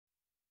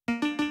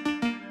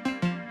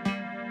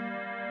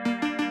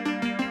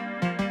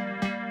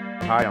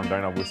Hi, I'm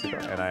Darnell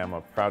Boursiquot, and I am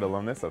a proud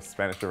alumnus of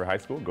Spanish River High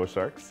School. Go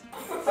Sharks!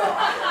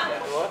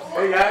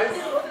 Hey guys!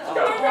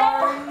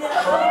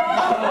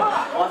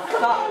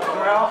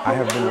 I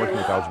have been working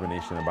with Algebra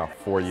Nation about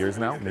 4 years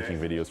now, making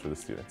videos for the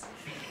students.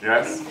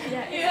 Yes?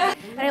 Yeah.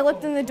 And I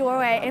looked in the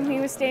doorway and he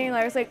was standing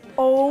there. I was like,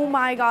 oh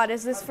my God,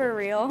 is this for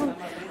real?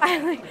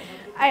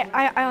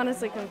 I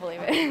honestly couldn't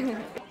believe it.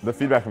 The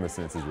feedback from the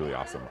students is really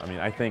awesome. I mean,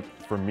 I think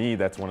for me,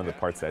 that's one of the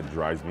parts that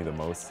drives me the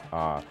most.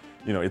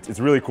 You know, it's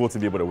really cool to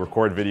be able to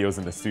record videos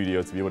in the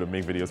studio, to be able to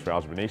make videos for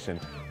Algebra Nation,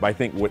 but I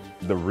think what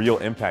the real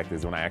impact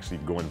is when I actually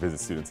go and visit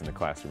students in the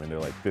classroom and they're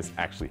like, this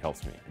actually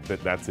helps me.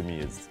 That to me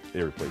is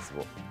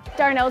irreplaceable.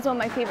 Darnell is one of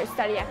my favorite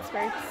study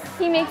experts.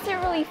 He makes it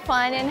really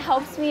fun and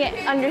helps me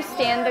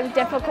understand the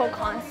difficult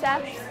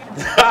concepts.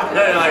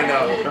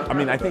 I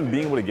mean, I think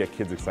being able to get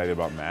kids excited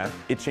about math,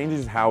 it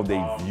changes how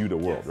they view the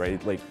world,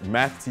 right? Like,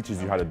 math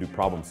teaches you how to do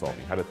problem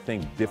solving, how to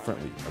think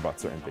differently about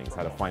certain things,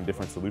 how to find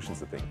different solutions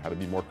to things, how to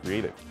be more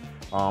creative.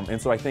 And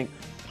so I think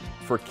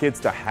for kids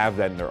to have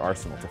that in their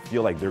arsenal, to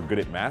feel like they're good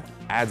at math,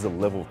 adds a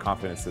level of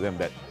confidence to them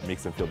that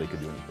makes them feel they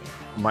could do anything.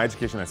 My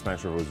education at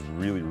Spanish River was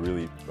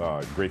really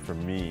great for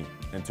me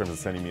in terms of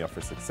setting me up for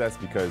success,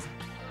 because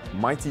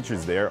my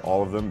teachers there,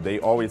 all of them, they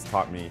always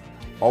taught me,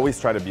 always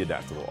try to be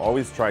adaptable,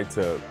 always try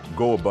to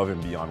go above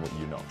and beyond what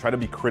you know. Try to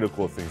be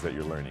critical of things that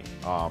you're learning.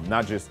 You're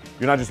not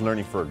just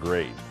learning for a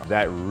grade.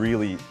 That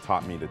really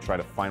taught me to try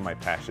to find my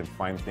passion,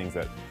 find things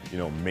that, you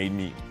know, made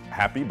me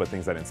happy, but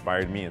things that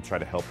inspired me, and try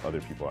to help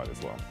other people out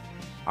as well.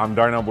 I'm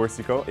Darnell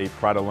Boursiquot, a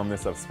proud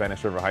alumnus of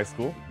Spanish River High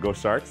School. Go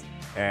Sharks!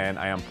 And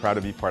I am proud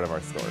to be part of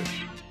our story.